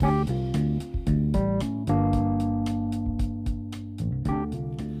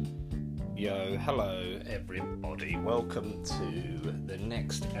hello everybody. Welcome to the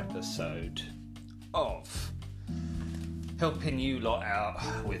next episode of helping you lot out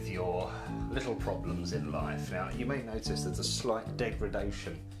with your little problems in life. Now, you may notice there's a slight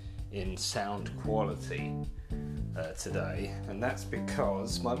degradation in sound quality today, and that's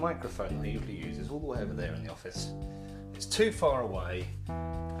because my microphone that I usually use is all the way over there in the office. It's too far away,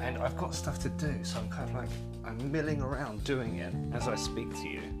 and I've got stuff to do, so I'm milling around doing it as I speak to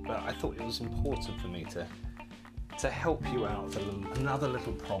you. But I thought it was important for me to help you out with another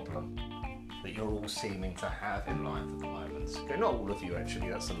little problem that you're all seeming to have in life at the moment. Okay, not all of you actually,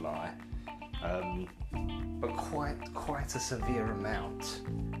 that's a lie, but quite a severe amount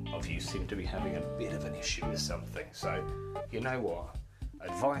of you seem to be having a bit of an issue with something. So, you know what?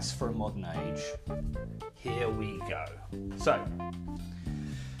 Advice for a modern age. Here we go. So,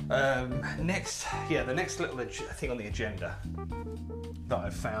 the next little thing on the agenda that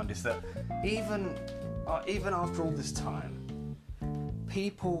I've found is that even after all this time,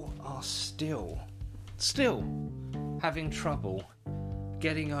 people are still having trouble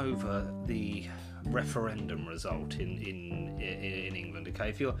getting over the referendum result in England. Okay,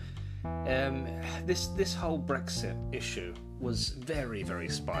 if you're this whole Brexit issue was very, very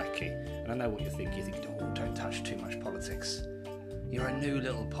spiky, and I know what you think. You think, oh, don't touch too much politics. You're a new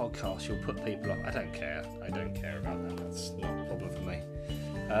little podcast, you'll put people off. I don't care about that. That's not a problem for me.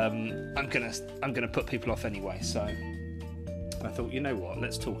 I'm gonna put people off anyway. So I thought, you know what?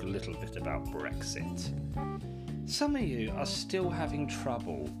 Let's talk a little bit about Brexit. Some of you are still having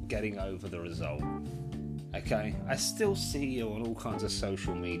trouble getting over the result. Okay, I still see you on all kinds of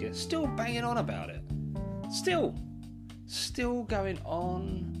social media, still banging on about it. Still going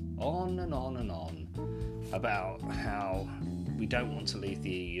on and on about how we don't want to leave the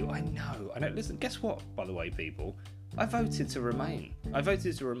EU. I know. Listen, guess what, by the way, people? I voted to remain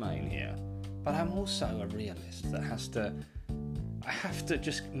here. But I'm also a realist that I have to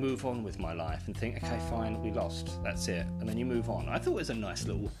just move on with my life and think, okay, fine, we lost, that's it. And then you move on. I thought it was a nice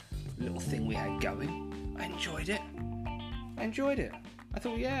little thing we had going. I enjoyed it. I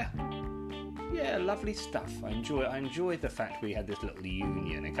thought, yeah, lovely stuff. I enjoyed the fact we had this little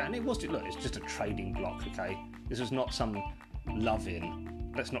union, okay? And it's just a trading block, okay? This was not some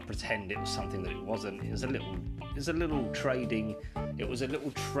loving. Let's not pretend it was something that it wasn't. It was a little trading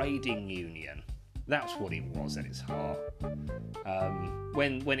union. That's what it was at its heart.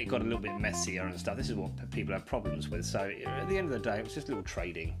 When it got a little bit messier and stuff, this is what people have problems with. So at the end of the day, it was just a little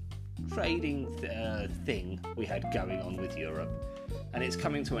trading thing we had going on with Europe, and it's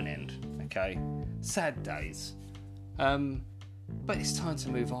coming to an end. Okay, sad days, but it's time to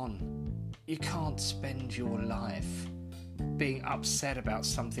move on. You can't spend your life being upset about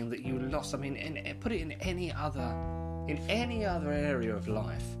something that you lost. I mean, put it in any other area of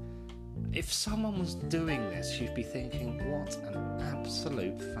life. If someone was doing this, you'd be thinking, what an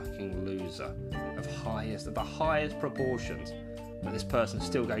absolute fucking loser of the highest proportions. But this person's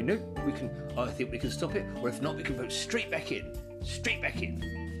still going, no, I think we can stop it, or if not, we can vote straight back in.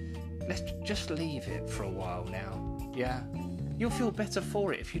 Let's just leave it for a while now, yeah? You'll feel better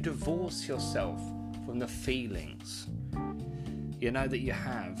for it if you divorce yourself from the feelings, that you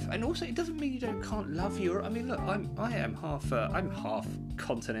have. And also, it doesn't mean you can't love Europe. I mean, look, I'm half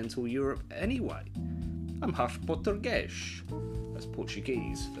continental Europe anyway. I'm half Portuguese. That's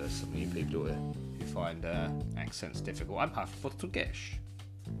Portuguese for some of you people who find accents difficult. I'm half Portuguese.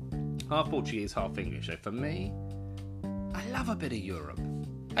 Half Portuguese, half English. So for me, I love a bit of Europe.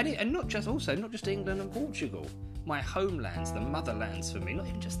 And not just England and Portugal. My homelands, the motherlands for me, not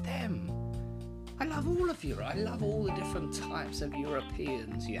even just them. I love all of Europe. I love all the different types of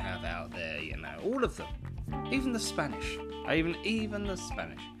Europeans you have out there, all of them. Even the Spanish. Even the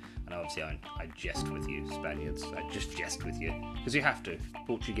Spanish. And obviously I jest with you, Spaniards. I just jest with you. Because you have to.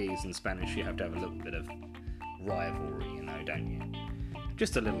 Portuguese and Spanish, you have to have a little bit of rivalry, don't you?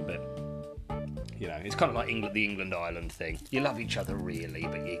 Just a little bit. It's kind of like the England-Ireland thing. You love each other really,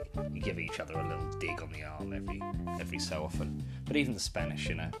 but you give each other a little dig on the arm every so often. But even the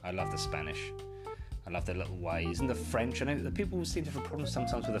Spanish, I love the Spanish. I love their little ways. And the French, I know that people seem to have a problem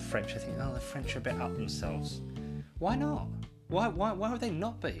sometimes with the French. I think, the French are a bit up themselves. Why not? Why would they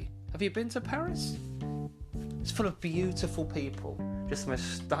not be? Have you been to Paris? It's full of beautiful people. Just the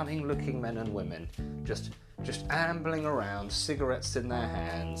most stunning looking men and women. Just ambling around, cigarettes in their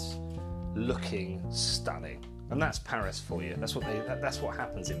hands, looking stunning. And that's Paris for you. That's what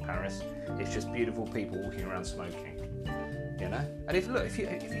happens in Paris. It's just beautiful people walking around smoking. And if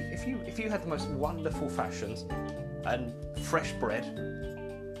you had the most wonderful fashions and fresh bread,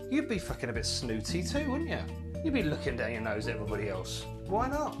 you'd be fucking a bit snooty too, wouldn't you? You'd be looking down your nose at everybody else. Why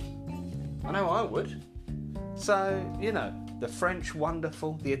not? I know I would. So, the French,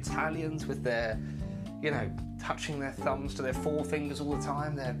 wonderful. The Italians with their, touching their thumbs to their forefingers all the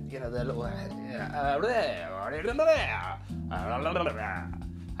time. Their little... all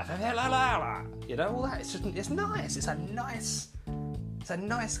that. It's nice. It's a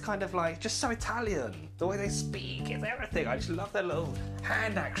nice kind of just so Italian. The way they speak, it's everything. I just love their little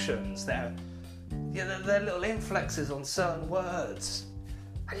hand actions, their little inflexes on certain words.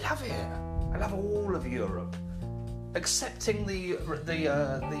 I love it. I love all of Europe. Accepting the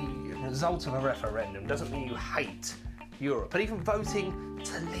result of a referendum doesn't mean you hate Europe. But even voting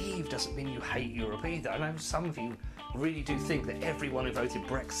to leave doesn't mean you hate Europe either. I know some of you really do think that everyone who voted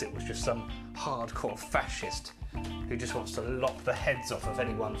Brexit was just some hardcore fascist who just wants to lop the heads off of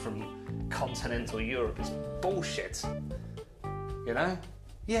anyone from continental Europe. It's bullshit. Yeah,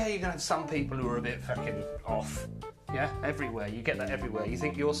 you're going to have some people who are a bit fucking off. Yeah, everywhere. You get that everywhere. You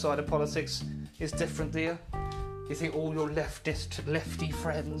think your side of politics is different, do you? You think all your lefty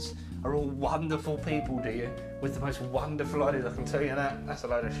friends are all wonderful people, do you? With the most wonderful ideas. I can tell you that. That's a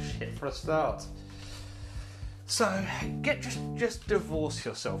load of shit for a start. So, just divorce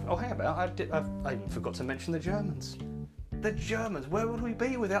yourself. Oh, how about, I even forgot to mention the Germans. The Germans, where would we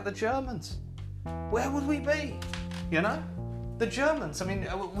be without the Germans? Where would we be? The Germans, I mean,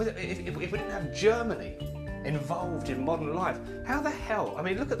 if we didn't have Germany involved in modern life, how the hell, I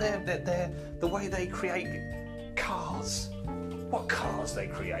mean, look at the way they create cars. What cars they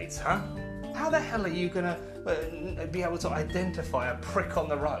create, huh? How the hell are you going to be able to identify a prick on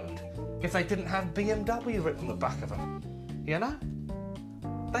the road if they didn't have BMW written on the back of them?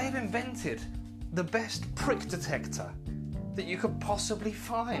 They've invented the best prick detector that you could possibly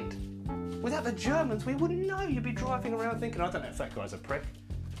find. Without the Germans, we wouldn't know. You'd be driving around thinking, I don't know if that guy's a prick.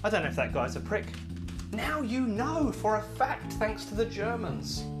 I don't know if that guy's a prick. Now you know for a fact, thanks to the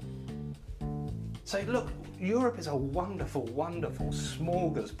Germans. So look, Europe is a wonderful, wonderful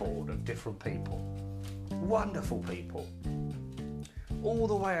smorgasbord of different people. Wonderful people. All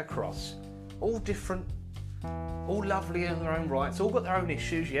the way across. All different. All lovely in their own rights. All got their own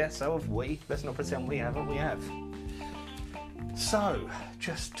issues, yes, so have we. Let's not pretend we haven't, we have. So,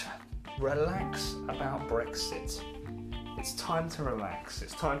 just relax about Brexit. It's time to relax.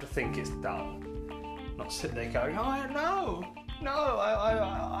 It's time to think it's done. Not sit there going, oh, no,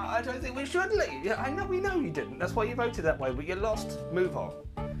 I don't think we should leave. Yeah, I know, we know you didn't. That's why you voted that way, but you lost. Move on.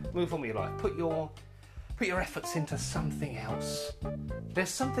 Move on with your life. Put your efforts into something else. There's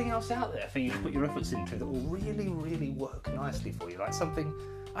something else out there for you to put your efforts into that will really, really work nicely for you. Like something,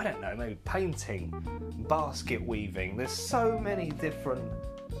 I don't know, maybe painting, basket weaving. There's so many different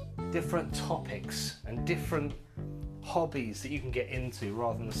topics and different hobbies that you can get into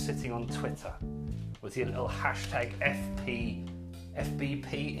rather than sitting on Twitter with your little hashtag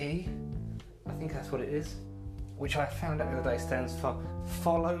FBPE. I think that's what it is. Which I found out the other day stands for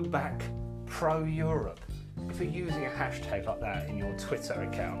Follow Back Pro Europe. If you're using a hashtag like that in your Twitter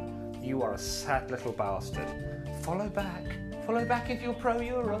account, you are a sad little bastard. Follow back if you're pro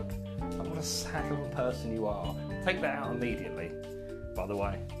Europe. And what a sad little person you are. Take that out immediately, by the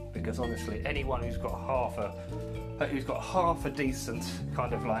way, because honestly, anyone who's got half a decent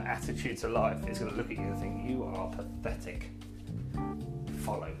kind of attitude to life is going to look at you and think you are pathetic.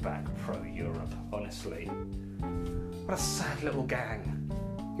 Follow back pro Europe, honestly. What a sad little gang.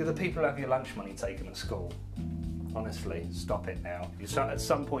 You're the people who have your lunch money taken at school. Honestly, stop it now. At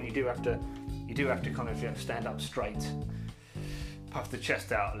some point, you do have to kind of stand up straight, puff the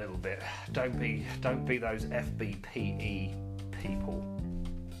chest out a little bit. Don't be those FBPE people,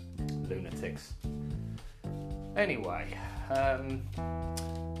 lunatics. Anyway,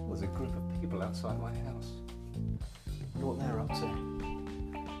 there's a group of people outside my house. I wonder what they're up to.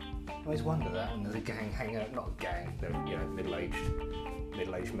 I always wonder that when there's a gang hanging out. Not a gang, they're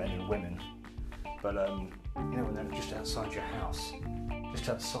middle-aged men and women. But when they're just outside your house, just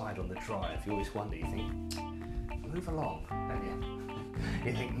outside on the drive, you always wonder. You think, move along, don't you?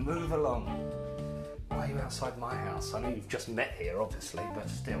 You think, move along. Why are you outside my house? I know you've just met here, obviously, but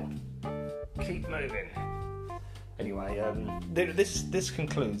still, keep moving. Anyway, this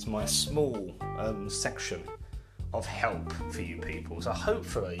concludes my small section of help for you people. So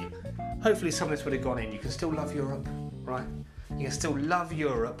hopefully some of this would have gone in. You can still love Europe, right? You can still love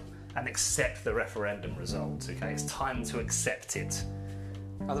Europe and accept the referendum result. Okay, it's time to accept it.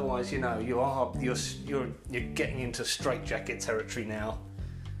 Otherwise, you're getting into straitjacket territory now.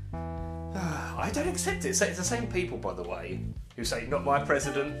 I don't accept it. So it's the same people, by the way, who say not my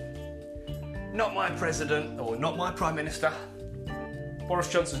president, or not my prime minister. Boris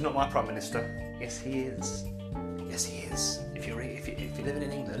Johnson's not my prime minister. Yes, he is. Yes, he is. If you're living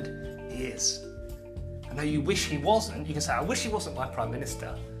in England, He is. I know you wish he wasn't. You can say, I wish he wasn't my Prime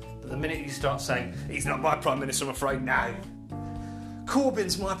Minister. But the minute you start saying, he's not my Prime Minister, I'm afraid, no.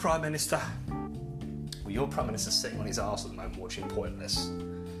 Corbyn's my Prime Minister. Well, your Prime Minister's sitting on his arse at the moment watching Pointless.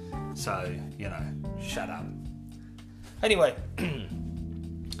 So, shut up. Anyway,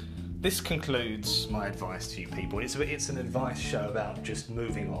 this concludes my advice to you people. It's an advice show about just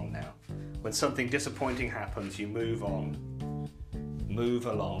moving on now. When something disappointing happens, you move on. Move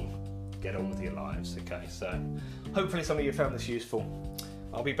along. Get on with your lives, okay? So, hopefully some of you found this useful.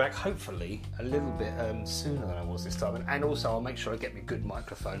 I'll be back, hopefully, a little bit sooner than I was this time. And also, I'll make sure I get me a good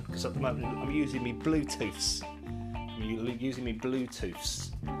microphone, because at the moment, I'm using me Bluetooths.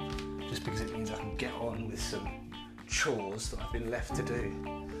 Just because it means I can get on with some chores that I've been left to do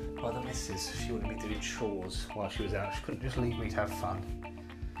by the missus. She wanted me doing chores while she was out. She couldn't just leave me to have fun,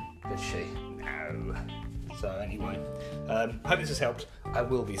 did she? No. So anyway, hope this has helped. I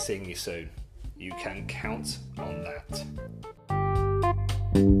will be seeing you soon. You can count on that.